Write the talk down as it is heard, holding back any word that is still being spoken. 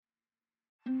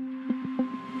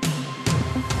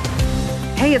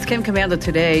Hey, it's Kim Commando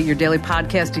Today, your daily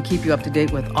podcast to keep you up to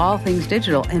date with all things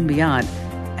digital and beyond.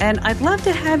 And I'd love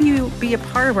to have you be a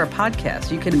part of our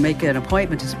podcast. You can make an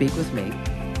appointment to speak with me.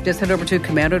 Just head over to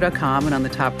commando.com, and on the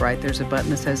top right, there's a button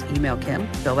that says Email Kim.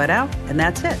 Fill that out, and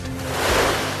that's it.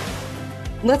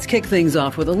 Let's kick things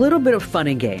off with a little bit of fun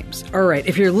and games. All right,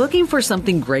 if you're looking for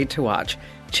something great to watch,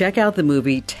 check out the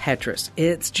movie Tetris.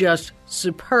 It's just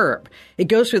superb. It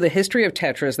goes through the history of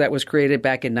Tetris that was created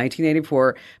back in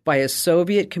 1984 by a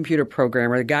Soviet computer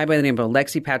programmer, a guy by the name of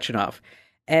Alexei Pachinov.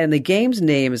 And the game's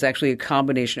name is actually a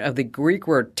combination of the Greek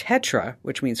word tetra,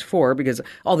 which means four, because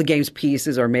all the game's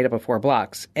pieces are made up of 4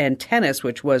 blocks, and tennis,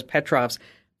 which was Petrov's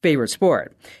favorite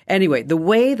sport. Anyway, the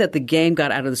way that the game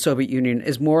got out of the Soviet Union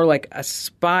is more like a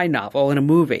spy novel in a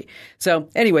movie. So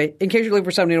anyway, in case you're looking for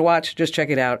something to watch, just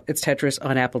check it out. It's Tetris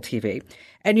on Apple TV.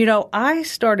 And you know, I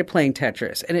started playing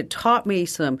Tetris, and it taught me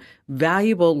some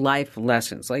valuable life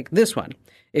lessons, like this one.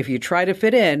 If you try to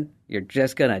fit in, you're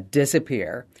just going to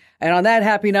disappear. And on that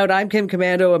happy note, I'm Kim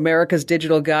Commando, America's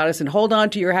digital goddess. And hold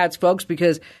on to your hats, folks,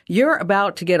 because you're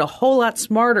about to get a whole lot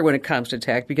smarter when it comes to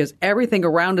tech, because everything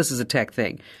around us is a tech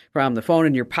thing, from the phone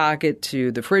in your pocket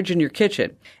to the fridge in your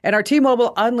kitchen. And our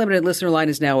T-Mobile Unlimited listener line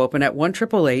is now open at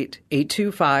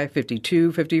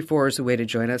 1-888-825-5254 is the way to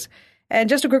join us. And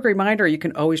just a quick reminder, you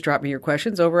can always drop me your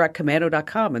questions over at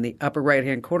commando.com. In the upper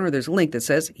right-hand corner, there's a link that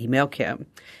says Email Kim.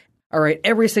 All right,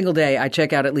 every single day I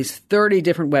check out at least 30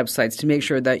 different websites to make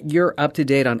sure that you're up to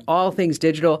date on all things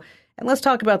digital. And let's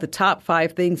talk about the top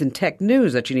 5 things in tech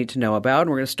news that you need to know about. And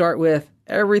we're going to start with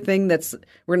something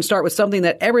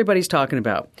that everybody's talking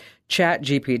about,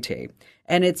 ChatGPT.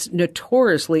 And it's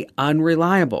notoriously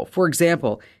unreliable. For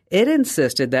example, it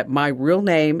insisted that my real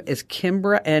name is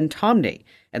Kimbra N. Tomney,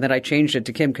 and that I changed it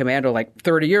to Kim Commando like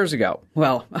 30 years ago.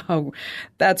 Well,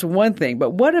 that's one thing. But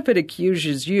what if it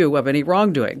accuses you of any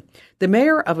wrongdoing? The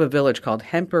mayor of a village called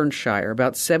Hepburnshire,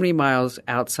 about 70 miles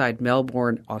outside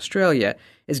Melbourne, Australia,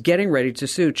 is getting ready to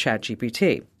sue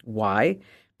ChatGPT. Why?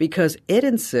 Because it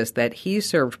insists that he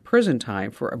served prison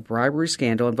time for a bribery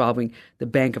scandal involving the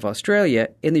Bank of Australia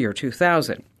in the year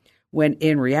 2000, when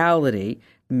in reality,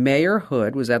 Mayor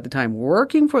Hood was at the time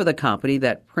working for the company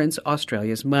that prints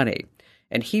Australia's money.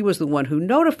 And he was the one who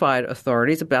notified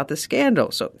authorities about the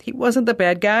scandal. So he wasn't the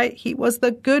bad guy. He was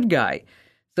the good guy.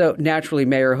 So naturally,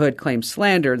 Mayor Hood claims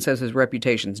slander and says his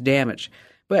reputation's damaged.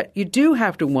 But you do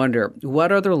have to wonder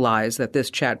what other lies that this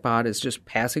chatbot is just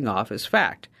passing off as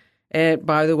fact. And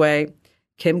by the way,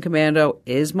 Kim Commando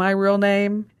is my real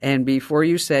name. And before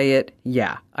you say it,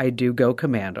 yeah, I do go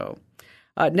commando.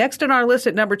 Next on our list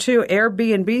at number 2,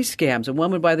 Airbnb scams. A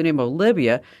woman by the name of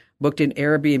Olivia booked an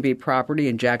Airbnb property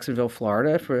in Jacksonville,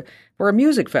 Florida for a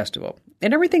music festival.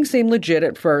 And everything seemed legit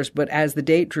at first, but as the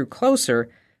date drew closer,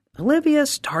 Olivia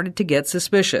started to get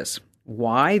suspicious.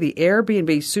 Why? The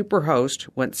Airbnb superhost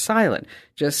went silent,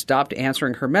 just stopped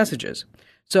answering her messages.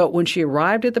 So when she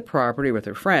arrived at the property with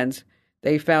her friends,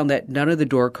 they found that none of the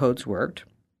door codes worked.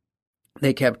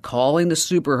 They kept calling the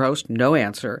superhost, no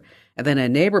answer. And then a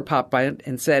neighbor popped by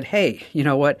and said, hey, you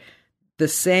know what? The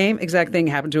same exact thing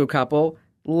happened to a couple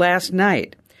last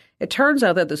night. It turns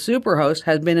out that the superhost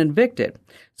has been evicted.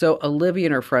 So Olivia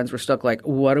and her friends were stuck like,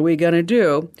 what are we going to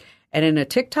do? And in a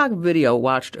TikTok video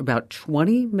watched about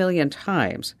 20 million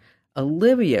times,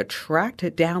 Olivia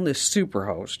tracked down the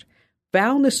superhost,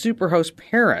 found the superhost's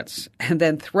parents, and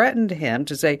then threatened him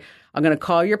to say, I'm going to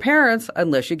call your parents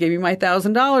unless you give me my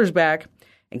 $1,000 back.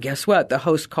 And guess what? The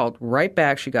host called right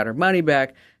back. She got her money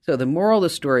back. So the moral of the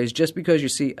story is just because you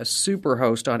see a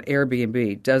superhost on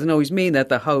Airbnb doesn't always mean that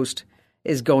the host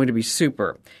is going to be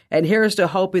super. And here's to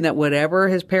hoping that whatever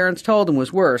his parents told him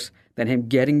was worse than him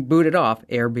getting booted off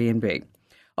Airbnb.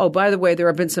 Oh, by the way, there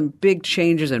have been some big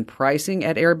changes in pricing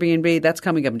at Airbnb. That's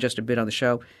coming up in just a bit on the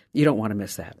show. You don't want to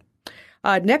miss that.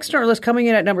 Next on our list, coming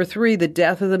in at number 3, the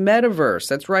death of the Metaverse.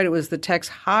 That's right. It was the tech's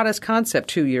hottest concept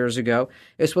 2 years ago.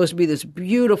 It was supposed to be this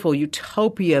beautiful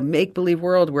utopia, make-believe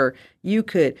world where you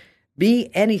could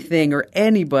be anything or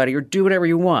anybody or do whatever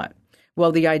you want.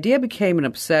 Well, the idea became an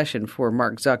obsession for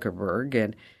Mark Zuckerberg,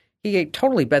 and he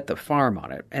totally bet the farm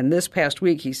on it. And this past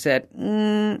week, he said,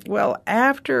 well,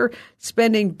 after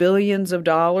spending billions of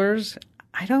dollars,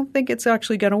 I don't think it's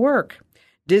actually going to work.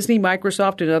 Disney,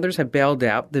 Microsoft, and others have bailed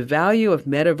out. The value of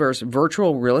Metaverse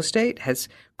virtual real estate has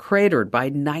cratered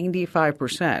by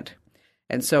 95%.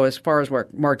 And so as far as where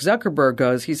Mark Zuckerberg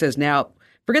goes, he says, now,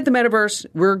 forget the Metaverse.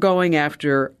 We're going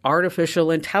after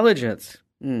artificial intelligence.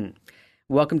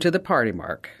 Welcome to the party,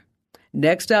 Mark.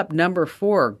 Next up, number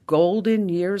 4, golden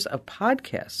years of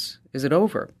podcasts. Is it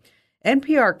over?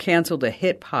 NPR canceled a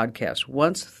hit podcast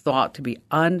once thought to be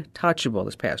untouchable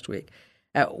this past week.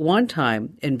 At one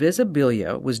time,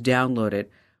 Invisibilia was downloaded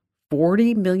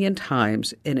 40 million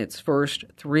times in its first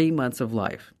 3 months of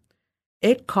life.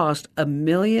 It cost $1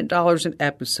 million an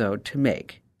episode to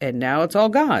make, and now it's all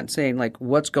gone, saying, like,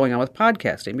 what's going on with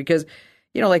podcasting? Because,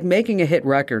 like making a hit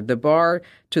record, the bar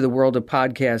to the world of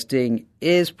podcasting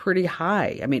is pretty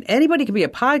high. I mean, anybody can be a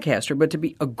podcaster, but to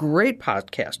be a great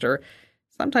podcaster,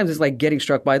 sometimes it's like getting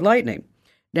struck by lightning.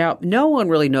 Now, no one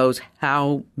really knows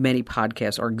how many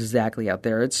podcasts are exactly out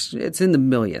there. It's in the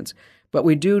millions. But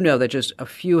we do know that just a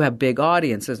few have big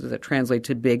audiences that translate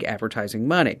to big advertising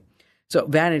money. So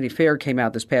Vanity Fair came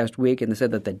out this past week and they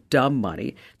said that the dumb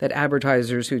money that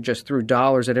advertisers who just threw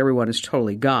dollars at everyone is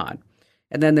totally gone.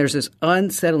 And then there's this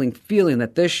unsettling feeling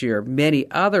that this year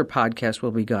many other podcasts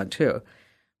will be gone too.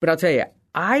 But I'll tell you,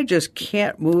 I just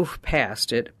can't move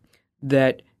past it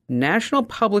that National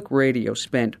Public Radio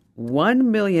spent $1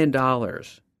 million per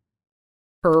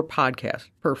podcast,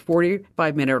 per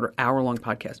 45-minute or hour-long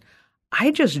podcast.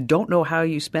 I just don't know how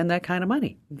you spend that kind of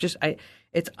money. It's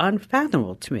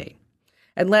unfathomable to me.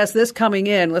 And last, this coming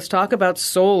in, let's talk about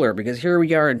solar, because here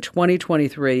we are in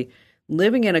 2023,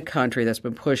 living in a country that's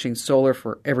been pushing solar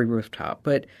for every rooftop.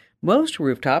 But most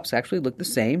rooftops actually look the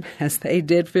same as they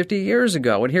did 50 years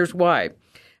ago, and here's why.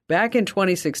 Back in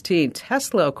 2016,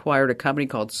 Tesla acquired a company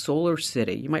called Solar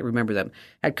City. You might remember them.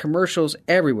 Had commercials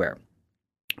everywhere,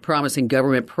 promising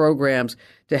government programs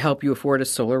to help you afford a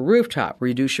solar rooftop,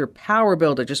 reduce your power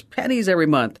bill to just pennies every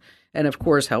month, and of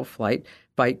course help fight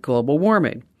global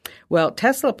warming. Well,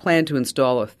 Tesla planned to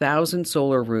install 1,000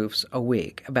 solar roofs a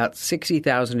week, about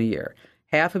 60,000 a year,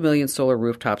 500,000 solar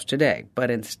rooftops today.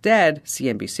 But instead,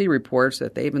 CNBC reports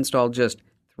that they've installed just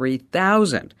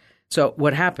 3,000. So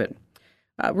what happened?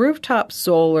 Rooftop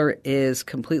solar is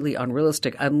completely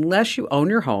unrealistic unless you own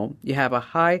your home, you have a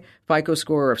high FICO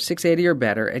score of 680 or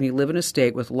better, and you live in a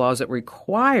state with laws that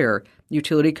require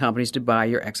utility companies to buy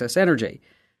your excess energy.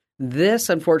 This,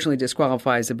 unfortunately,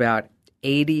 disqualifies about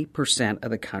 80%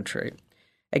 of the country.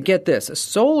 And get this, a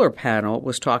solar panel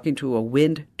was talking to a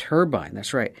wind turbine.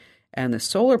 That's right. And the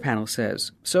solar panel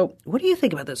says, "So what do you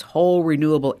think about this whole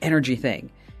renewable energy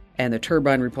thing?" And the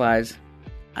turbine replies,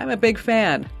 "I'm a big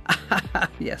fan."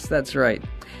 Yes, that's right.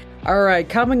 All right,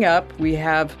 coming up, we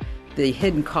have the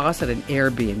hidden costs at an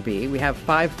Airbnb. We have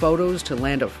 5 photos to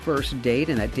land a first date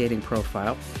in that dating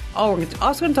profile. Oh, we're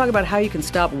also going to talk about how you can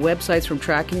stop websites from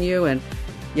tracking you. And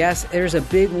yes, there's a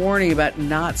big warning about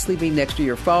not sleeping next to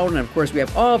your phone. And of course, we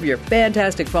have all of your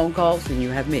fantastic phone calls, and you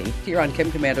have me here on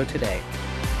Kim Komando Today.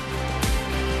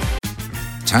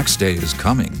 Tax day is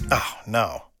coming. Oh,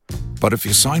 no. But if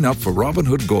you sign up for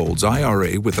Robinhood Gold's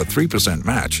IRA with a 3%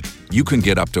 match, you can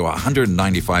get up to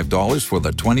 $195 for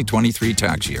the 2023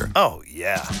 tax year. Oh,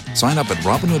 yeah. Sign up at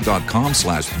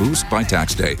Robinhood.com/boost by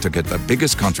tax day to get the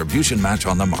biggest contribution match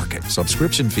on the market.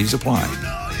 Subscription fees apply.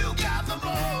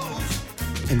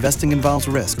 Investing involves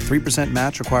risk. 3%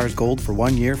 match requires gold for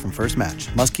 1 year from first match.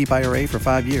 Must keep IRA for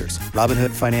 5 years. Robinhood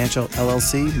Financial,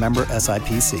 LLC, member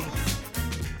SIPC.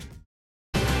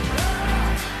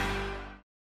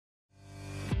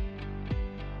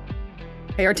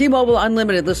 Hey, our T-Mobile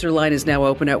Unlimited listener line is now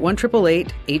open at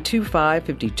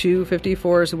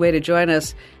 1-888-825-5254 is a way to join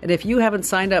us. And if you haven't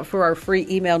signed up for our free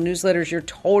email newsletters, you're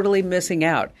totally missing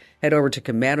out. Head over to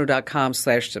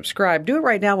Komando.com/subscribe. Do it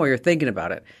right now while you're thinking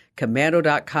about it.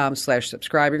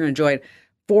 Komando.com/subscribe. You're going to join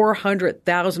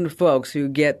 400,000 folks who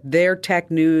get their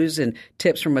tech news and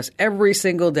tips from us every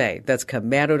single day. That's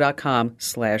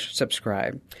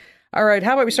Komando.com/subscribe. All right,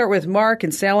 how about we start with Mark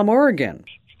in Salem, Oregon?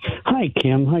 Hi,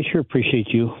 Kim. I sure appreciate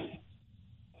you.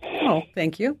 Oh,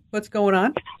 thank you. What's going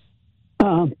on?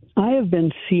 I have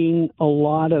been seeing a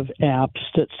lot of apps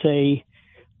that say,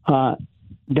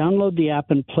 download the app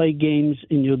and play games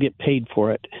and you'll get paid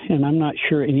for it. And I'm not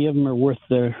sure any of them are worth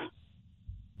the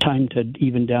time to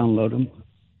even download them.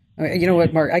 You know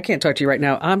what, Mark? I can't talk to you right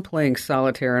now. I'm playing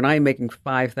solitaire and I'm making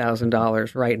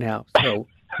 $5,000 right now. So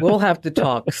we'll have to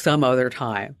talk some other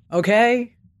time.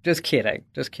 Okay? Just kidding.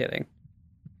 Just kidding.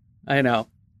 I know.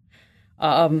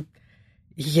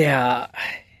 Yeah,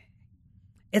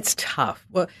 it's tough.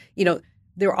 Well,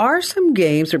 there are some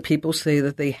games where people say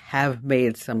that they have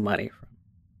made some money from,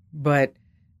 but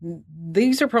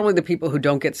these are probably the people who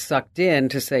don't get sucked in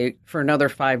to say for another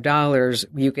 $5,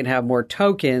 you can have more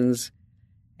tokens.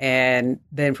 And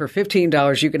then for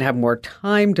 $15, you can have more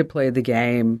time to play the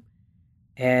game.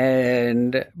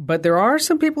 But there are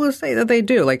some people who say that they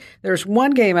do. Like there's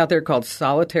one game out there called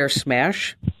Solitaire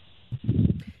Smash.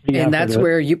 Yeah, and that's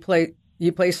where you play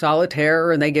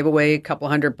solitaire and they give away a couple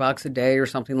 $100 a day or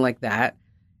something like that.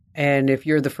 And if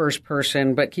you're the first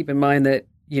person, but keep in mind that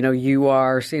you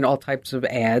are seeing all types of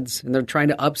ads, and they're trying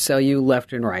to upsell you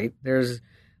left and right. There's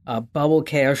Bubble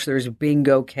Cash, there's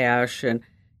Bingo Cash, and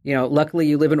luckily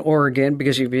you live in Oregon,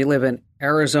 because if you live in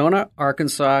Arizona,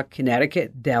 Arkansas,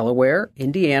 Connecticut, Delaware,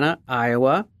 Indiana,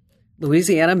 Iowa,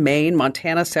 Louisiana, Maine,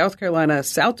 Montana, South Carolina,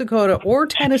 South Dakota, or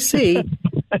Tennessee,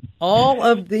 all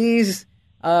of these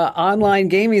online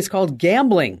gaming is called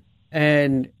gambling,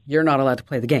 and you're not allowed to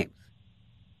play the games.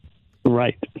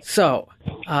 Right. So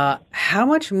how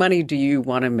much money do you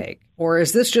want to make? Or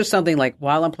is this just something like,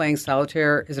 while I'm playing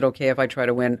solitaire, is it okay if I try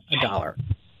to win $1?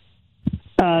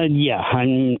 Yeah,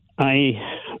 I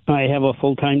have a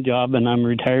full-time job, and I'm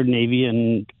retired Navy,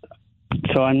 and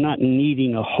so I'm not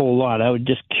needing a whole lot. I was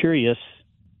just curious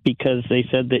because they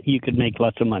said that you could make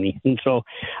lots of money, and so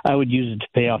I would use it to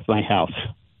pay off my house.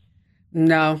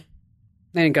 No,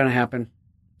 that ain't going to happen.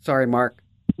 Sorry, Mark.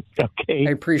 Okay.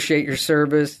 I appreciate your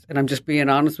service, and I'm just being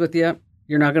honest with you.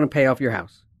 You're not going to pay off your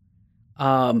house.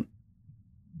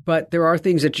 But there are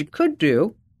things that you could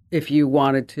do if you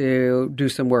wanted to do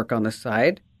some work on the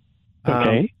side.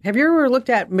 Okay. Have you ever looked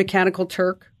at Mechanical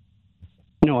Turk?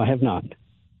 No, I have not.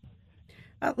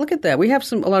 Look at that. We have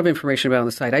a lot of information about it on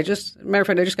the site. Matter of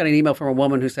fact, I just got an email from a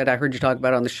woman who said, I heard you talk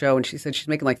about it on the show, and she said she's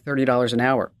making like $30 an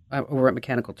hour over at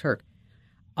Mechanical Turk.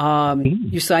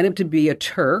 You sign up to be a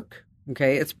Turk.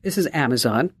 Okay. This is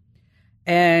Amazon.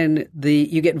 And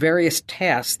you get various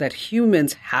tasks that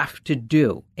humans have to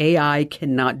do. AI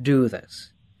cannot do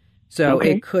this. So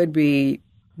It could be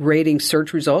rating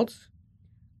search results,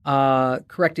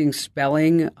 correcting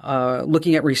spelling,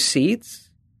 looking at receipts,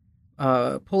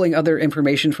 pulling other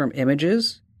information from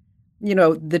images.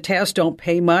 The tasks don't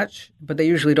pay much, but they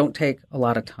usually don't take a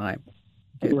lot of time.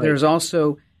 Okay. Right. There's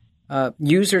also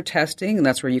user testing, and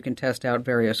that's where you can test out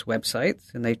various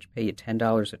websites, and they pay you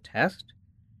 $10 a test.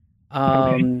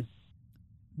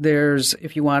 There's,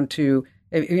 if you want to,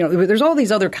 there's all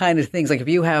these other kind of things. Like if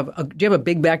you have, do you have a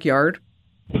big backyard?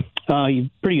 Pretty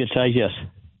good size, yes.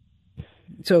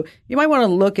 So you might want to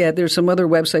look at, there's some other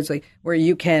websites like where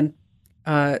you can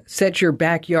set your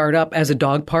backyard up as a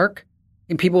dog park,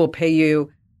 and people will pay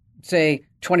you, say,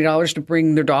 $20 to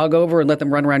bring their dog over and let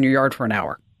them run around your yard for an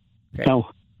hour. Okay.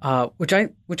 Oh. Which I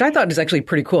thought is actually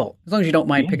pretty cool, as long as you don't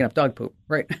mind picking up dog poop,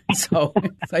 right? So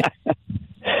it's like,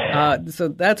 so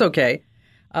that's okay.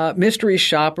 Mystery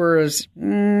shoppers,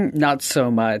 not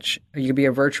so much. You could be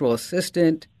a virtual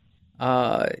assistant.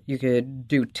 You could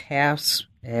do tasks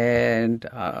and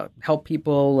help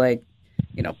people, like,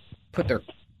 put their,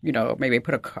 maybe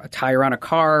put a tire on a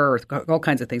car, or all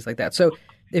kinds of things like that. So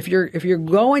if you're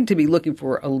going to be looking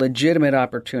for a legitimate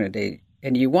opportunity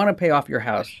and you want to pay off your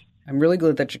house, I'm really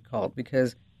glad that you called,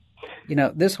 because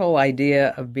this whole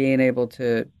idea of being able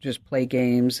to just play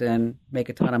games and make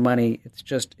a ton of money,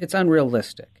 it's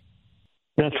unrealistic.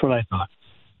 That's what I thought.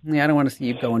 Yeah, I don't want to see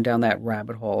you going down that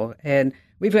rabbit hole. And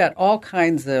we've got all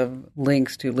kinds of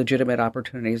links to legitimate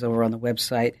opportunities over on the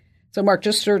website. So, Mark,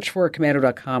 just search for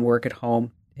commando.com, work at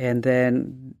home, and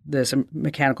then there's a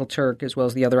Mechanical Turk, as well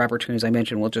as the other opportunities I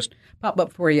mentioned, will just pop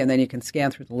up for you, and then you can scan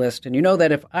through the list. And you know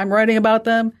that if I'm writing about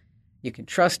them, you can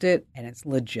trust it, and it's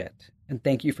legit. And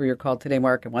thank you for your call today,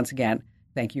 Mark. And once again,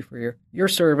 thank you for your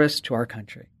service to our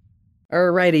country. All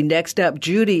righty. Next up,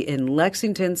 Judy in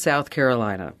Lexington, South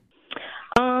Carolina.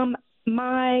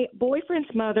 My boyfriend's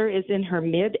mother is in her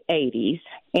mid-80s,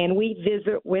 and we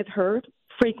visit with her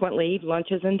frequently,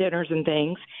 lunches and dinners and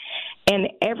things. And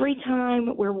every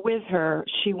time we're with her,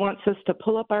 she wants us to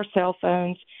pull up our cell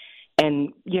phones and,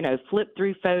 flip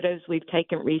through photos we've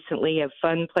taken recently of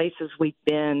fun places we've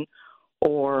been,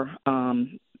 or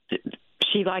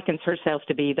she likens herself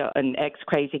to be an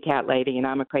ex-crazy cat lady, and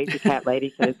I'm a crazy cat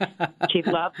lady, so she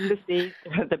loves to see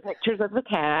the pictures of the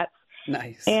cats.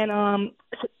 Nice. And,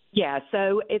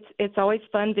 so it's always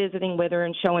fun visiting with her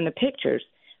and showing the pictures.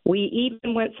 We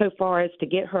even went so far as to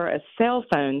get her a cell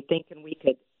phone, thinking we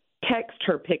could text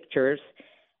her pictures,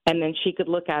 and then she could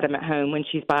look at them at home when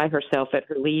she's by herself at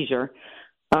her leisure.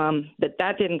 But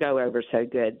that didn't go over so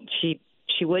good. She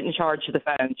wouldn't charge the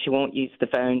phone. She won't use the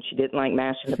phone. She didn't like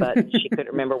mashing the buttons. She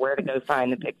couldn't remember where to go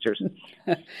find the pictures.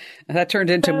 That turned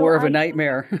into more of a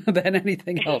nightmare than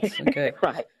anything else. Okay.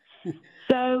 Right.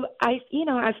 So I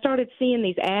started seeing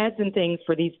these ads and things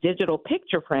for these digital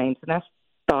picture frames, and I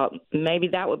thought maybe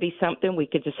that would be something we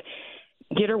could just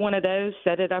get her one of those,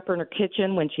 set it up in her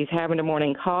kitchen when she's having her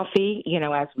morning coffee.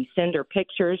 As we send her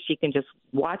pictures, she can just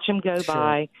watch them go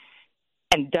by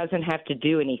and doesn't have to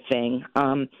do anything.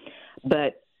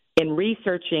 But in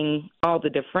researching all the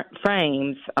different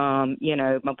frames,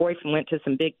 my boyfriend went to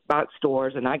some big box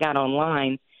stores and I got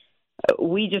online.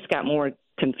 We just got more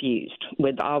confused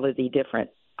with all of the different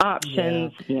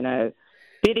options,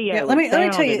 Video. Yeah, let me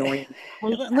tell sound, you.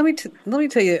 and Let me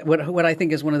tell you what I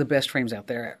think is one of the best frames out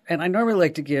there. And I normally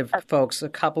like to give folks a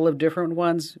couple of different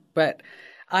ones, but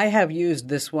I have used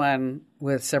this one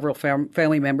with several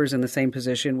family members in the same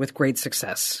position with great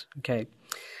success. Okay,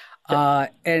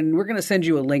 and we're going to send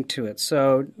you a link to it.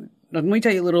 So let me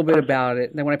tell you a little bit about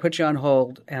it. And then when I put you on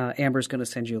hold, Amber's going to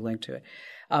send you a link to it.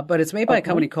 But it's made by a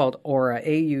company called Aura,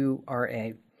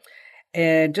 A-U-R-A,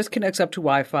 and just connects up to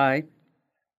Wi-Fi.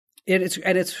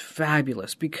 It's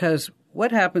fabulous because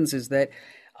what happens is that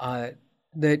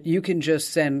you can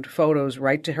just send photos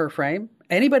right to her frame.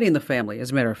 Anybody in the family,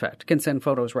 as a matter of fact, can send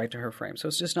photos right to her frame. So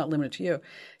it's just not limited to you.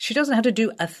 She doesn't have to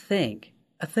do a thing.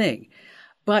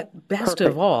 But best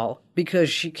of all, because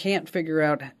she can't figure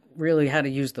out really how to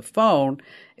use the phone,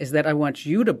 is that I want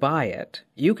you to buy it.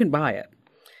 You can buy it.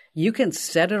 You can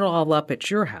set it all up at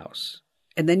your house,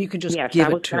 and then you can just give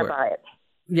it to her. Buy it.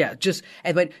 Yeah,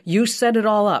 but you set it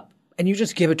all up, and you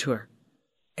just give it to her.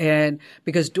 And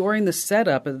because during the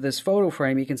setup of this photo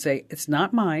frame, you can say, it's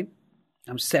not mine.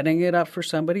 I'm setting it up for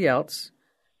somebody else.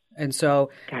 And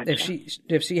so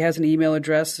if she has an email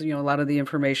address, a lot of the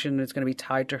information is going to be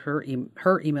tied to her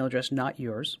email address, not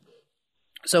yours.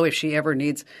 So if she ever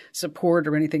needs support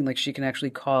or anything, like she can actually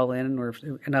call in or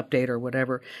an update or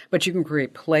whatever. But you can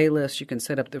create playlists. You can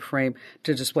set up the frame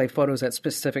to display photos at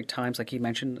specific times, like you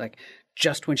mentioned, like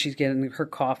just when she's getting her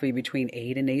coffee between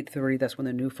 8 and 8:30. That's when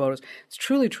the new photos. It's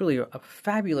truly, truly a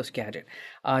fabulous gadget.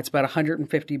 It's about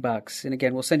 $150. And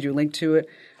again, we'll send you a link to it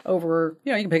over,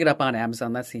 you can pick it up on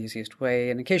Amazon. That's the easiest way.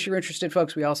 And in case you're interested,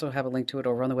 folks, we also have a link to it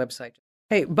over on the website.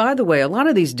 Hey, by the way, a lot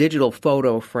of these digital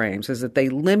photo frames is that they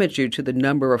limit you to the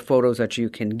number of photos that you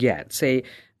can get, say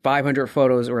 500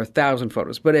 photos or 1,000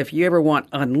 photos. But if you ever want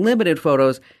unlimited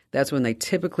photos, that's when they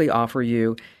typically offer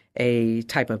you a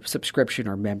type of subscription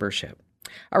or membership.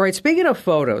 All right, speaking of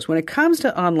photos, when it comes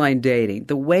to online dating,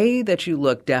 the way that you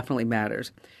look definitely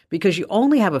matters because you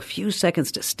only have a few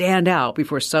seconds to stand out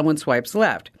before someone swipes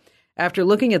left. After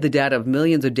looking at the data of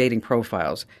millions of dating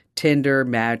profiles, Tinder,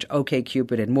 Match,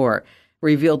 OkCupid, and more,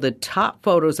 revealed the top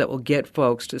photos that will get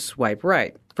folks to swipe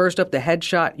right. First up, the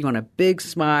headshot. You want a big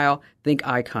smile. Think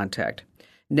eye contact.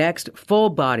 Next, full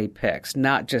body pics,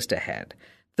 not just a head.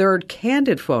 Third,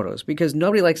 candid photos, because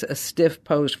nobody likes a stiff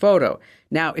posed photo.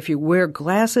 Now, if you wear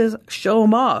glasses, show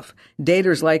them off.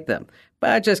 Daters like them,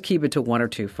 but just keep it to 1 or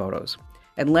 2 photos.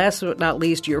 And last but not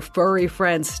least, your furry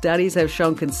friends. Studies have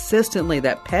shown consistently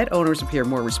that pet owners appear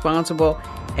more responsible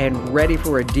and ready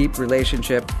for a deep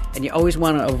relationship. And you always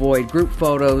want to avoid group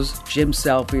photos, gym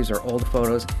selfies, or old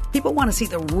photos. People want to see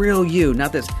the real you,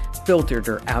 not this filtered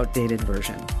or outdated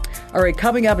version. All right,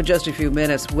 coming up in just a few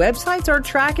minutes, websites are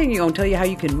tracking you and tell you how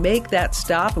you can make that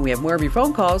stop. And we have more of your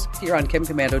phone calls here on Kim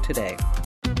Commando Today.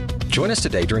 Join us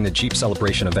today during the Jeep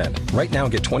Celebration event. Right now,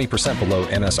 get 20% below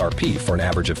MSRP for an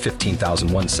average of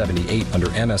 $15,178 under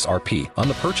MSRP on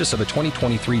the purchase of a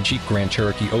 2023 Jeep Grand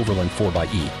Cherokee Overland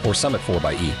 4xE or Summit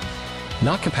 4xE.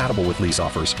 Not compatible with lease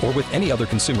offers or with any other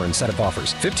consumer incentive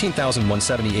offers.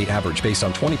 $15,178 average based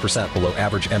on 20% below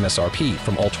average MSRP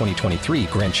from all 2023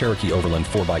 Grand Cherokee Overland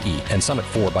 4xE and Summit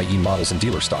 4xE models in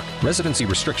dealer stock. Residency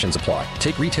restrictions apply.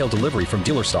 Take retail delivery from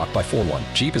dealer stock by 4/1.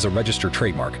 Jeep is a registered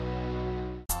trademark.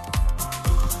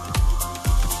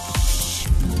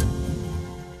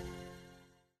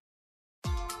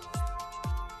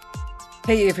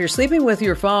 Hey, if you're sleeping with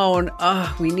your phone,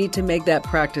 we need to make that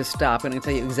practice stop, and I'll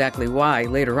tell you exactly why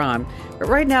later on. But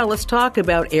right now, let's talk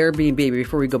about Airbnb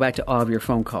before we go back to all of your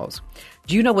phone calls.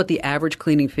 Do you know what the average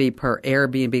cleaning fee per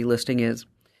Airbnb listing is?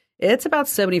 It's about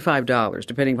 $75,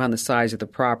 depending upon the size of the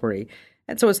property,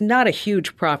 and so it's not a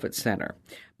huge profit center.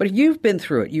 But you've been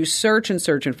through it. You search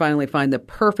and finally find the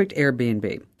perfect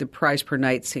Airbnb. The price per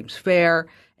night seems fair,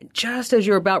 and just as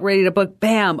you're about ready to book,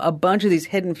 bam, a bunch of these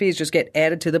hidden fees just get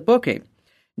added to the booking.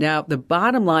 Now, the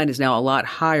bottom line is now a lot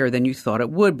higher than you thought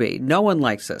it would be. No one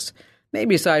likes this,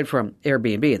 maybe aside from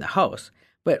Airbnb and the host.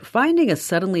 But finding a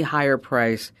suddenly higher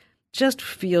price just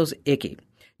feels icky.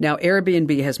 Now,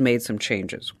 Airbnb has made some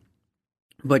changes,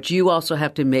 but you also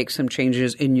have to make some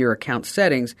changes in your account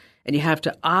settings, and you have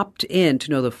to opt in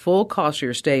to know the full cost of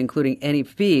your stay, including any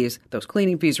fees, those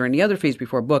cleaning fees or any other fees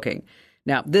before booking.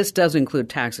 Now, this does include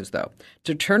taxes, though.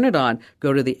 To turn it on,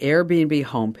 go to the Airbnb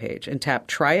homepage and tap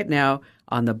Try It Now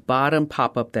on the bottom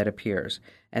pop-up that appears.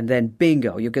 And then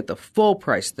bingo, you'll get the full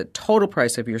price, the total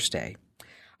price of your stay.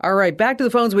 All right, back to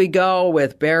the phones we go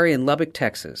with Barry in Lubbock,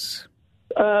 Texas.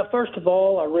 First of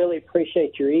all, I really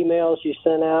appreciate your emails you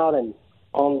sent out and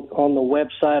on the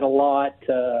website a lot.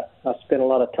 I spend a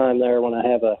lot of time there when I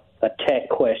have a tech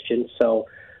question, so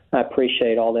I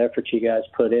appreciate all the effort you guys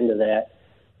put into that.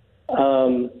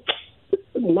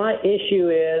 my issue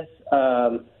is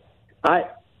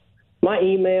my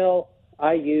email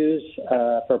I use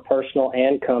for personal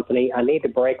and company. I need to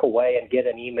break away and get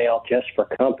an email just for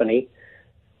company.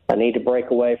 I need to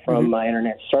break away from my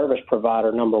internet service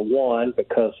provider, number one,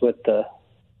 because with the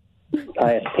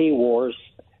ISP wars,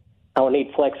 I would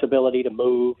need flexibility to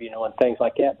move, and things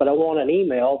like that. But I want an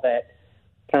email that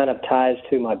kind of ties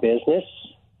to my business,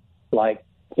 like,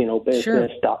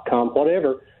 business.com,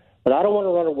 whatever. But I don't want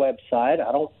to run a website.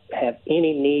 I don't have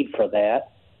any need for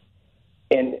that.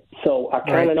 And so I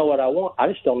kind of know what I want.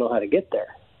 I just don't know how to get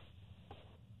there.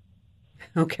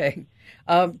 Okay.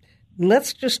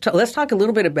 Let's talk a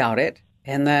little bit about it,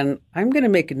 and then I'm going to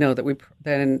make a note that we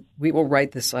will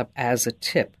write this up as a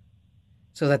tip,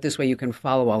 so that this way you can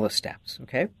follow all the steps.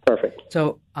 Okay. Perfect.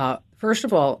 So first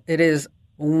of all, it is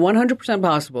 100%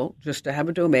 possible just to have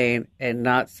a domain and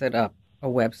not set up a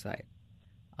website.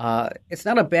 It's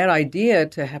not a bad idea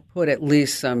to put at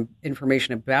least some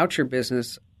information about your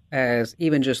business, as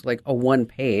even just like a one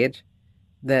page,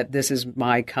 that this is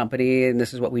my company and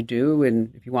this is what we do.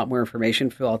 And if you want more information,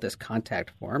 fill out this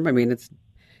contact form. I mean, it's,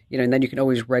 and then you can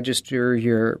always register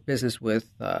your business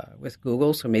with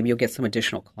Google. So maybe you'll get some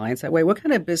additional clients that way. What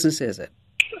kind of business is it?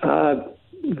 I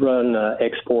run an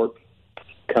export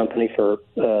company for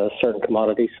certain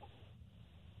commodities.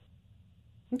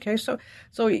 Okay, so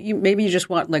maybe you just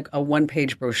want like a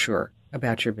one-page brochure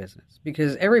about your business,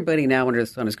 because everybody now under the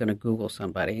sun is going to Google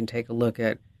somebody and take a look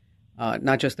at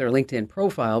not just their LinkedIn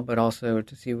profile, but also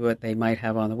to see what they might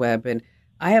have on the web. And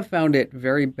I have found it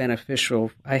very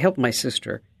beneficial. I helped my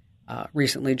sister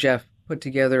recently, Jeff, put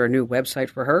together a new website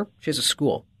for her. She has a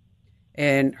school,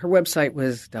 and her website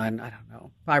was done,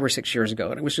 5 or 6 years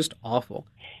ago, and it was just awful.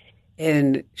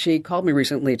 And she called me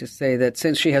recently to say that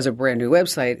since she has a brand new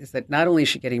website, is that not only is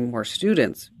she getting more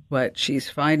students, but she's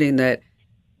finding that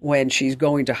when she's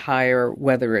going to hire,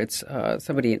 whether it's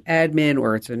somebody in admin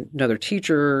or it's another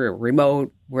teacher or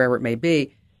remote, wherever it may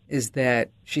be, is that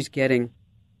she's getting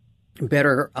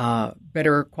better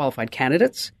qualified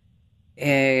candidates.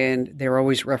 And they're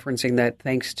always referencing that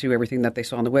thanks to everything that they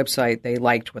saw on the website, they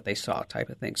liked what they saw, type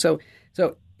of thing. So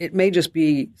it may just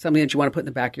be something that you want to put in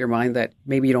the back of your mind that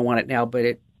maybe you don't want it now, but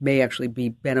it may actually be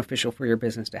beneficial for your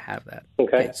business to have that.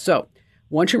 Okay. So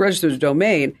once you register the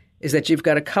domain, is that you've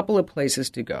got a couple of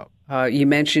places to go. You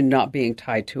mentioned not being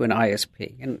tied to an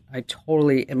ISP, and I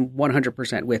totally am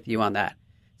 100% with you on that.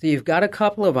 So you've got a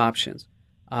couple of options.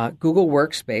 Google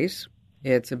Workspace.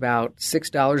 It's about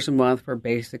 $6 a month for a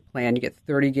basic plan. You get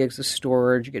 30 gigs of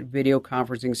storage. You get video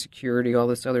conferencing, security, all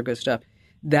this other good stuff.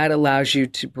 That allows you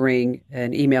to bring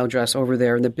an email address over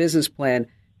there. And the business plan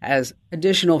has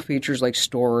additional features like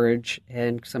storage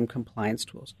and some compliance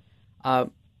tools.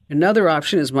 Another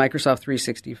option is Microsoft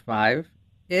 365.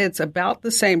 It's about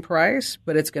the same price,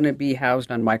 but it's going to be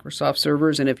housed on Microsoft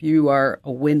servers. And if you are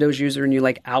a Windows user and you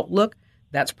like Outlook,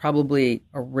 that's probably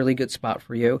a really good spot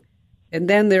for you. And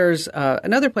then there's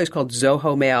another place called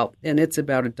Zoho Mail, and it's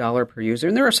about $1 per user.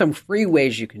 And there are some free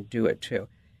ways you can do it too.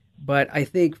 But I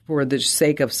think for the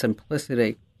sake of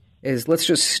simplicity, let's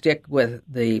just stick with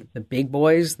the big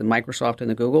boys, the Microsoft and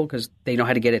the Google, because they know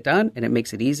how to get it done and it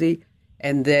makes it easy.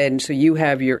 And then so you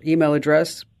have your email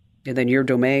address and then your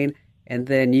domain, and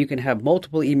then you can have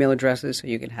multiple email addresses. So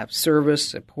you can have service,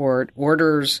 support,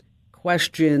 orders,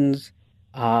 questions,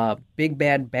 Big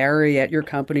Bad Barry at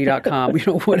yourcompany.com,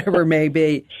 whatever it may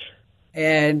be.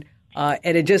 And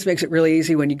it just makes it really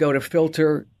easy when you go to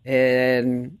filter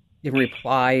and you can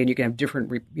reply, and you can have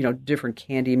different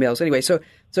canned emails. Anyway, so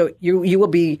you will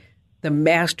be the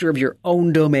master of your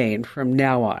own domain from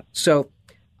now on. So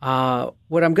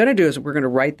what I'm going to do is we're going to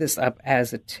write this up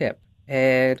as a tip,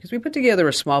 and because we put together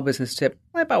a small business tip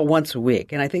about once a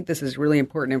week, and I think this is really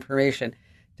important information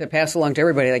to pass along to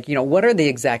everybody. Like, what are the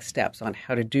exact steps on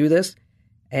how to do this?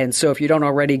 And so if you don't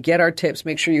already get our tips,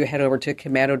 make sure you head over to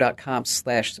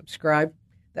komando.com/subscribe.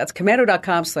 That's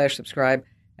komando.com/subscribe.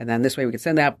 And then this way we can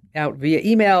send that out via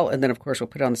email. And then, of course, we'll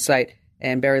put it on the site.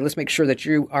 And Barry, let's make sure that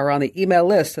you are on the email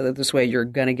list so that this way you're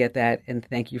going to get that. And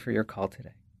thank you for your call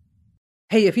today.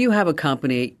 Hey, if you have a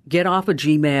company, get off of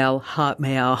Gmail,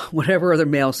 Hotmail, whatever other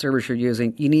mail service you're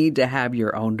using. You need to have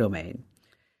your own domain.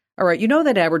 All right, you know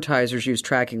that advertisers use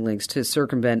tracking links to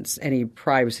circumvent any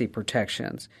privacy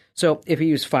protections. So if you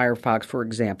use Firefox, for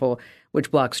example,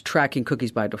 which blocks tracking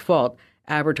cookies by default,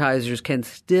 advertisers can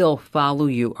still follow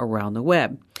you around the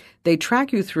web. They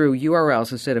track you through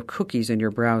URLs instead of cookies in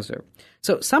your browser.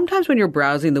 So sometimes when you're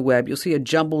browsing the web, you'll see a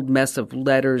jumbled mess of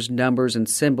letters, numbers, and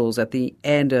symbols at the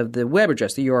end of the web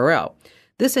address, the URL.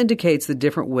 This indicates the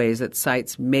different ways that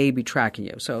sites may be tracking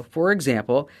you. So, for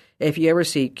example, if you ever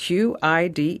see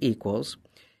QID equals,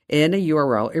 in a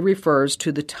URL, it refers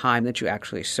to the time that you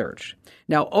actually searched.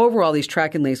 Now, overall, these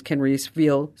tracking links can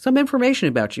reveal some information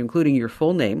about you, including your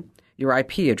full name, your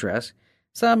IP address,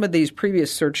 some of these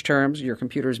previous search terms, your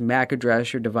computer's MAC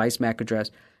address, your device MAC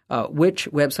address, which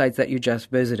websites that you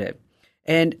just visited.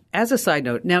 And as a side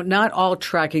note, now, not all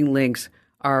tracking links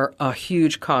are a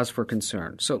huge cause for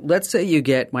concern. So let's say you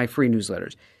get my free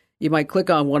newsletters. You might click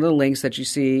on one of the links that you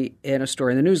see in a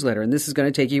story in the newsletter, and this is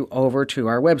going to take you over to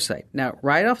our website. Now,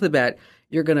 right off the bat,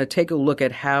 you're going to take a look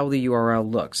at how the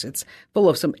URL looks. It's full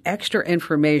of some extra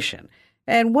information.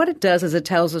 And what it does is it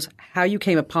tells us how you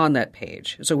came upon that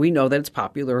page, so we know that it's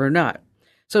popular or not.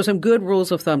 So some good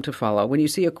rules of thumb to follow. When you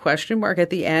see a question mark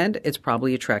at the end, it's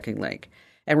probably a tracking link.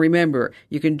 And remember,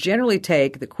 you can generally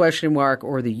take the question mark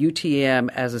or the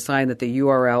UTM as a sign that the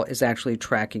URL is actually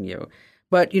tracking you.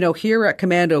 But, here at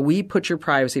Commando, we put your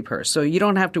privacy first, so you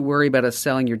don't have to worry about us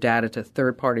selling your data to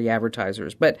third-party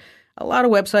advertisers. But a lot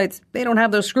of websites, they don't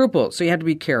have those scruples, so you have to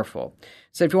be careful.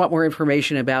 So if you want more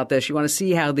information about this, you want to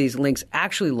see how these links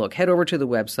actually look, head over to the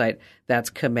website. That's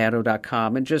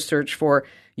commando.com, and just search for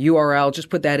URL. Just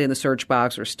put that in the search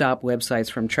box or stop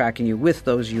websites from tracking you with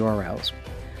those URLs.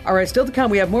 All right, still to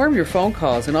come, we have more of your phone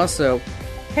calls. And also,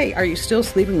 hey, are you still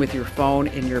sleeping with your phone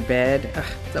in your bed?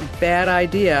 It's a bad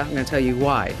idea. I'm going to tell you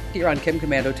why here on Kim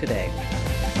Commando today.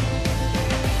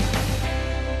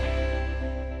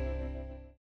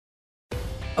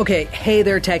 Okay, hey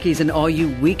there, techies, and all you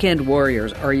weekend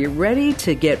warriors. Are you ready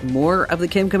to get more of the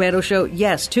Kim Commando Show?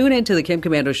 Yes, tune into the Kim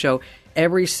Commando Show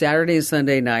every Saturday and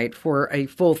Sunday night for a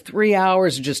full 3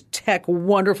 hours of just tech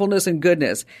wonderfulness and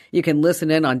goodness. You can listen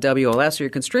in on WLS or you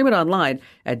can stream it online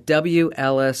at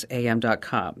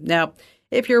WLSAM.com. Now,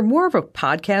 if you're more of a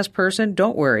podcast person,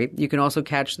 don't worry. You can also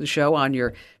catch the show on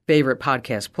your favorite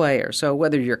podcast player. So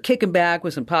whether you're kicking back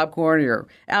with some popcorn or you're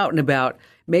out and about,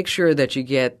 make sure that you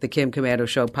get the Kim Commando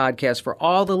Show podcast for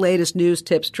all the latest news,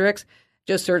 tips, tricks.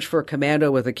 Just search for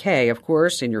Commando with a K, of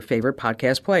course, in your favorite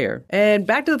podcast player. And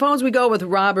back to the phones we go with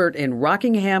Robert in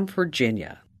Rockingham,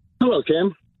 Virginia. Hello,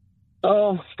 Kim.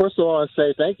 First of all, I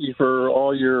say thank you for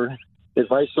all your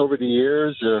advice over the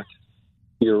years,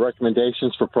 your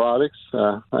recommendations for products.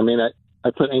 I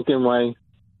put ink in my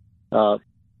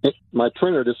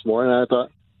printer this morning, and I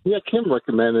thought, Kim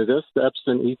recommended this, the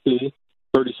Epson EP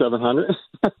 3700.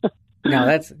 No,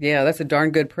 that's a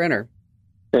darn good printer.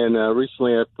 And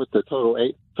recently, I put the Total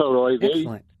AV.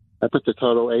 Excellent. I put the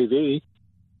Total AV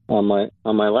on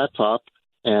my laptop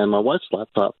and my wife's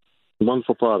laptop.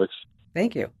 Wonderful products.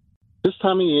 Thank you. This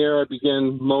time of year, I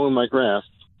begin mowing my grass,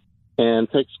 and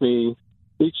it takes me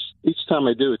each time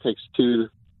I do, it takes 2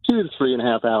 to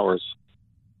 3.5 hours,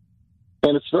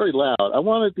 and it's very loud. I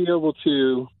want to be able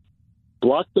to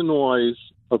block the noise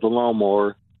of the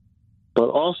lawnmower, but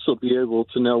also be able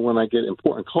to know when I get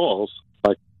important calls,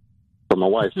 like from my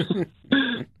wife. Is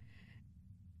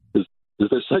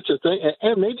there such a thing?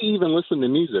 And maybe even listen to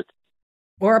music.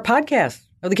 Or a podcast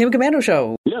of the Kim Commando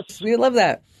Show. Yes. We love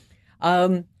that.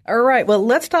 All right. Well,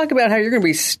 let's talk about how you're going to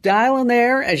be styling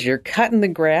there as you're cutting the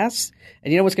grass.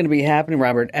 And you know what's going to be happening,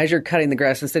 Robert? As you're cutting the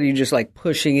grass, instead of you just like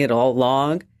pushing it all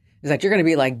along, it's like you're going to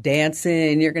be like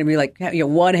dancing. You're going to be like,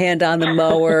 one hand on the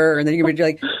mower, and then you're going to be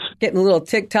like getting a little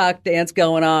TikTok dance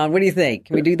going on. What do you think?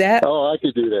 Can we do that? Oh, I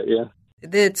could do that, yeah.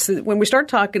 It's when we start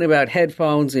talking about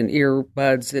headphones and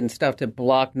earbuds and stuff to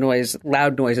block noise,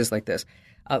 loud noises like this.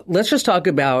 Let's just talk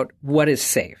about what is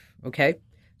safe, okay?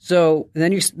 So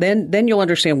then you'll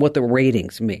understand what the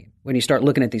ratings mean when you start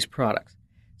looking at these products.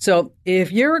 So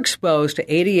if you're exposed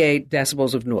to 88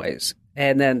 decibels of noise,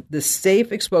 and then the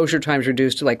safe exposure time is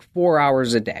reduced to like 4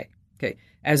 hours a day, okay?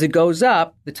 As it goes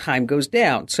up, the time goes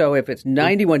down. So if it's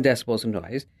 91 decibels of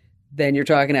noise, then you're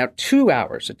talking out 2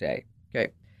 hours a day,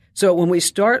 okay? So when we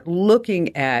start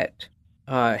looking at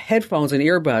headphones and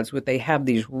earbuds, what they have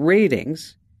these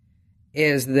ratings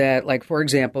is that, like, for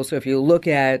example, so if you look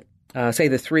at, say,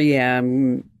 the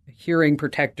 3M hearing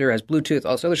protector as Bluetooth,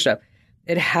 all this other stuff,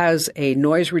 it has a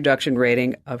noise reduction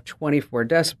rating of 24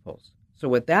 decibels. So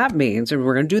what that means, and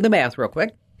we're going to do the math real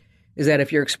quick, is that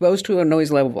if you're exposed to a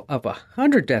noise level of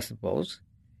 100 decibels,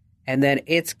 and then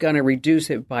it's going to reduce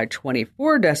it by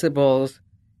 24 decibels,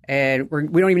 and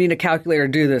we don't even need a calculator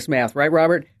to do this math, right,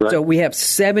 Robert? Right. So we have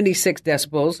 76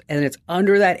 decibels, and it's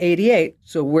under that 88,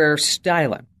 so we're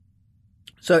styling.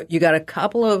 So you got a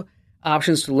couple of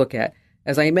options to look at.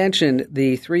 As I mentioned,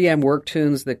 the 3M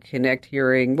WorkTunes, the Connect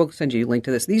Hearing, we'll send you a link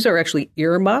to this. These are actually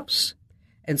ear muffs,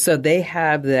 and so they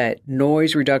have that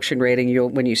noise reduction rating.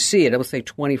 When you see it, it will say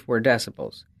 24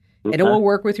 decibels. Okay. And it will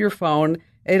work with your phone.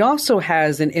 It also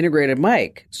has an integrated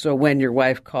mic. So when your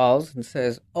wife calls and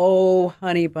says, "Oh,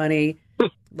 honey bunny,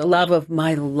 the love of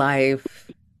my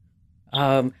life,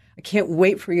 I can't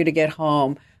wait for you to get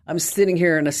home. I'm sitting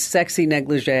here in a sexy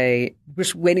negligee,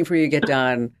 just waiting for you to get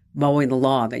done mowing the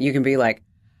lawn, that you can be like,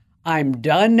 I'm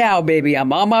done now, baby.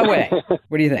 I'm on my way.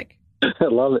 What do you think? I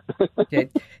love it. Okay.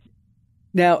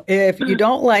 Now, if you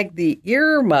don't like the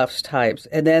earmuffs types,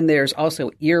 and then there's also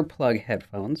earplug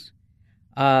headphones,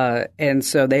 and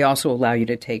so they also allow you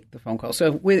to take the phone call.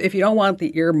 So if you don't want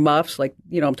the earmuffs, like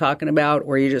I'm talking about,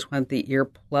 or you just want the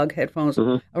earplug headphones,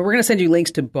 we're going to send you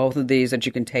links to both of these that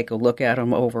you can take a look at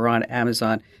them over on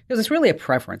Amazon, because it's really a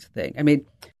preference thing. I mean,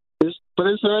 but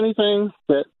is there anything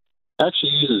that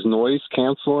actually uses noise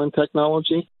canceling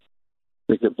technology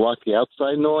that could block the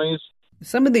outside noise?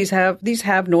 Some of these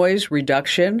have noise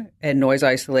reduction and noise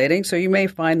isolating, so you may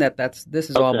find that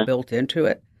this is all built into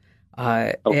it.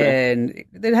 And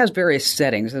it has various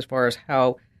settings as far as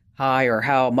how high or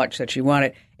how much that you want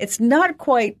it. It's not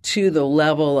quite to the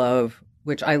level of,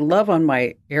 which I love on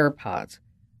my AirPods,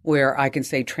 where I can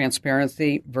say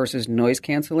transparency versus noise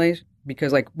cancellation,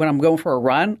 because like when I'm going for a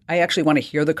run, I actually want to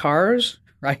hear the cars,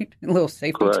 right? A little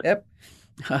safety tip.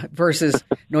 Versus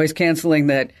noise canceling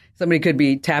that somebody could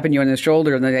be tapping you on the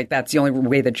shoulder, and like that's the only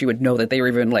way that you would know that they were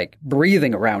even like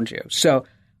breathing around you. So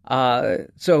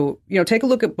take a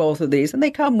look at both of these, and they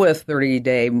come with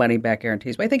 30-day money-back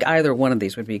guarantees. But I think either one of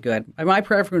these would be good. My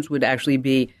preference would actually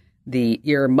be the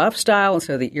ear muff style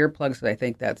instead of the earplugs. I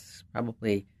think that's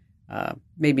probably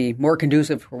maybe more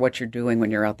conducive for what you're doing when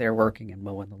you're out there working and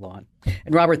mowing the lawn.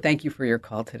 And Robert, thank you for your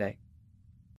call today.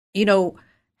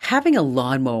 Having a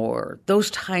lawnmower, those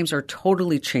times are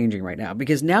totally changing right now,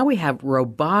 because now we have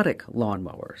robotic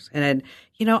lawnmowers. And,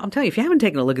 I'm telling you, if you haven't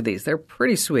taken a look at these, they're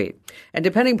pretty sweet. And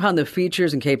depending upon the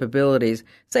features and capabilities,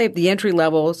 say the entry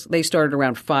levels, they start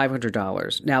around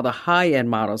 $500. Now, the high-end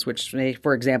models, which,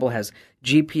 for example, has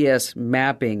GPS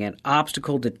mapping and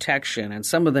obstacle detection, and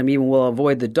some of them even will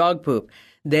avoid the dog poop,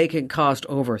 they can cost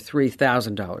over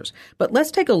 $3,000. But let's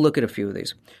take a look at a few of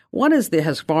these. One is the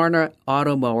Husqvarna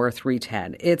Automower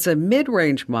 310. It's a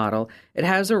mid-range model. It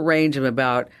has a range of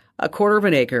about a quarter of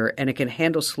an acre, and it can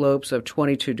handle slopes of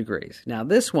 22 degrees. Now,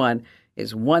 this one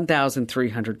is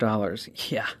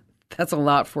 $1,300. Yeah, that's a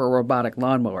lot for a robotic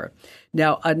lawnmower.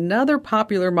 Now, another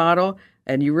popular model,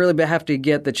 and you really have to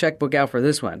get the checkbook out for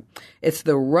this one, it's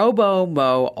the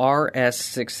RoboMow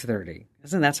RS630.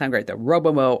 Doesn't that sound great? The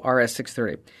RoboMow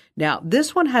RS630. Now,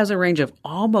 this one has a range of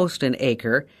almost an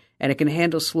acre, and it can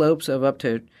handle slopes of up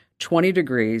to 20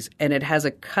 degrees, and it has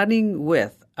a cutting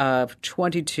width of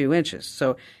 22 inches.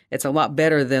 So it's a lot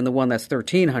better than the one that's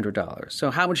 $1,300.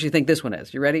 So how much do you think this one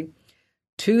is? You ready?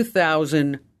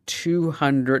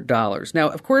 $2,200. Now,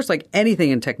 of course, like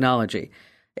anything in technology,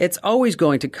 it's always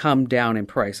going to come down in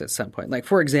price at some point. Like,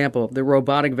 for example, the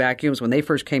robotic vacuums, when they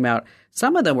first came out,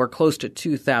 some of them were close to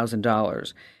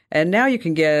 $2,000. And now you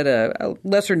can get a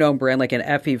lesser-known brand like an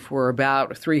Effie for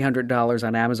about $300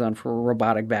 on Amazon for a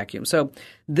robotic vacuum. So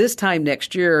this time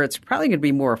next year, it's probably going to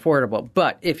be more affordable.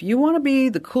 But if you want to be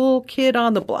the cool kid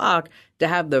on the block to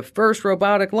have the first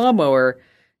robotic lawnmower,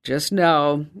 just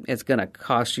know it's going to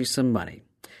cost you some money.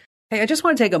 Hey, I just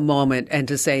want to take a moment and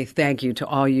to say thank you to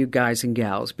all you guys and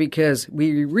gals, because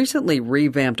we recently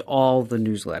revamped all the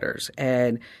newsletters,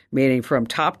 and meaning from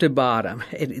top to bottom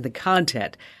in the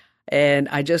content. And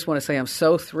I just want to say I'm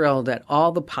so thrilled at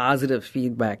all the positive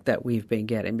feedback that we've been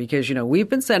getting, because, we've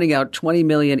been sending out 20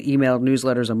 million email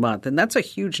newsletters a month, and that's a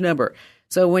huge number.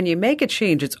 So when you make a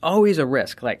change, it's always a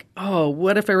risk. Like, oh,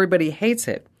 what if everybody hates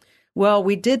it? Well,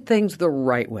 we did things the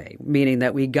right way, meaning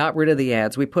that we got rid of the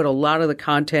ads. We put a lot of the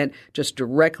content just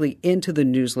directly into the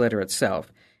newsletter itself.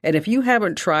 And if you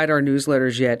haven't tried our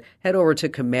newsletters yet, head over to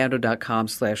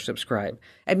commando.com/subscribe.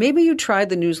 And maybe you tried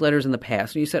the newsletters in the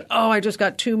past and you said, oh, I just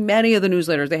got too many of the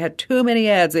newsletters. They had too many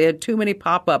ads. They had too many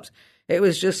pop-ups. It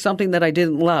was just something that I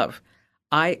didn't love.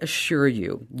 I assure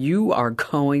you, you are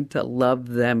going to love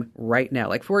them right now.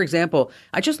 Like, for example,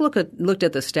 I just looked at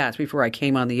the stats before I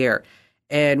came on the air.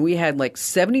 And we had like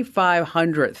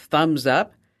 7,500 thumbs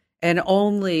up and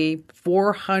only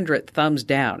 400 thumbs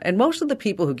down. And most of the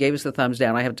people who gave us the thumbs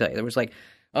down, I have to tell you, there was like,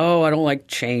 oh, I don't like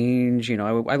change.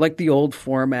 I like the old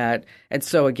format. And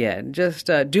so again, just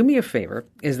do me a favor,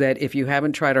 is that if you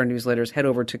haven't tried our newsletters, head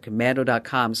over to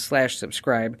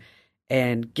commando.com/subscribe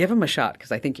and give them a shot,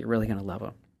 because I think you're really going to love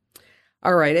them.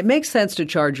 All right, it makes sense to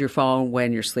charge your phone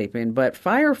when you're sleeping, but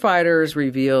firefighters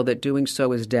reveal that doing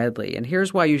so is deadly. And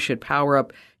here's why you should power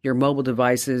up your mobile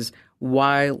devices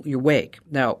while you're awake.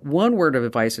 Now, one word of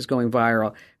advice is going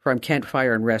viral from Kent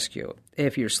Fire and Rescue.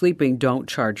 If you're sleeping, don't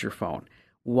charge your phone.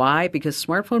 Why? Because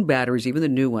smartphone batteries, even the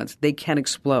new ones, they can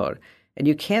explode. And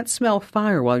you can't smell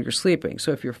fire while you're sleeping.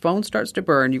 So if your phone starts to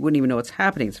burn, you wouldn't even know what's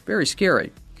happening. It's very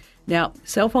scary. Now,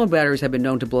 cell phone batteries have been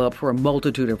known to blow up for a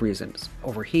multitude of reasons.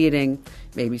 Overheating,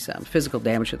 maybe some physical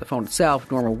damage to the phone itself,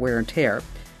 normal wear and tear.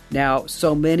 Now,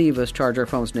 so many of us charge our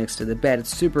phones next to the bed.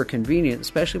 It's super convenient,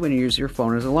 especially when you use your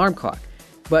phone as an alarm clock.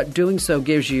 But doing so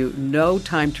gives you no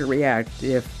time to react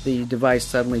if the device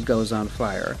suddenly goes on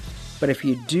fire. But if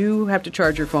you do have to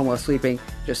charge your phone while sleeping,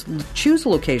 just choose a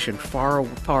location far,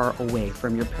 far away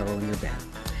from your pillow in your bed.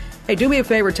 Hey, do me a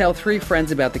favor, tell 3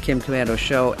 friends about the Kim Komando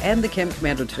Show and the Kim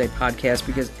Komando Today podcast,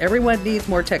 because everyone needs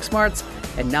more tech smarts,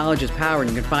 and knowledge is power,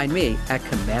 and you can find me at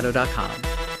Komando.com.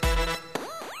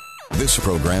 This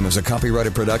program is a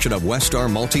copyrighted production of Westar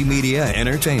Multimedia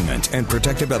Entertainment and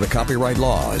protected by the copyright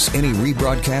laws. Any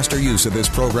rebroadcast or use of this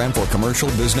program for commercial,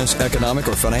 business, economic,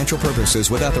 or financial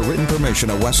purposes without the written permission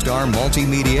of Westar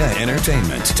Multimedia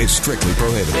Entertainment is strictly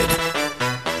prohibited.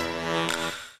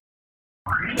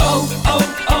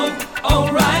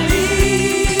 O'Reilly!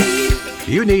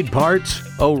 You need parts?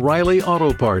 O'Reilly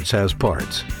Auto Parts has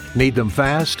parts. Need them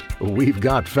fast? We've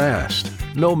got fast.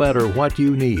 No matter what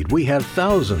you need, we have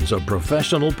thousands of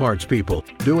professional parts people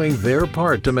doing their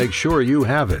part to make sure you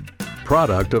have it.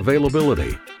 Product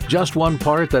availability. Just one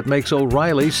part that makes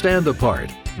O'Reilly stand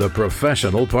apart. The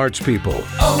professional parts people.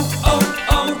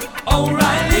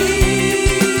 O'Reilly!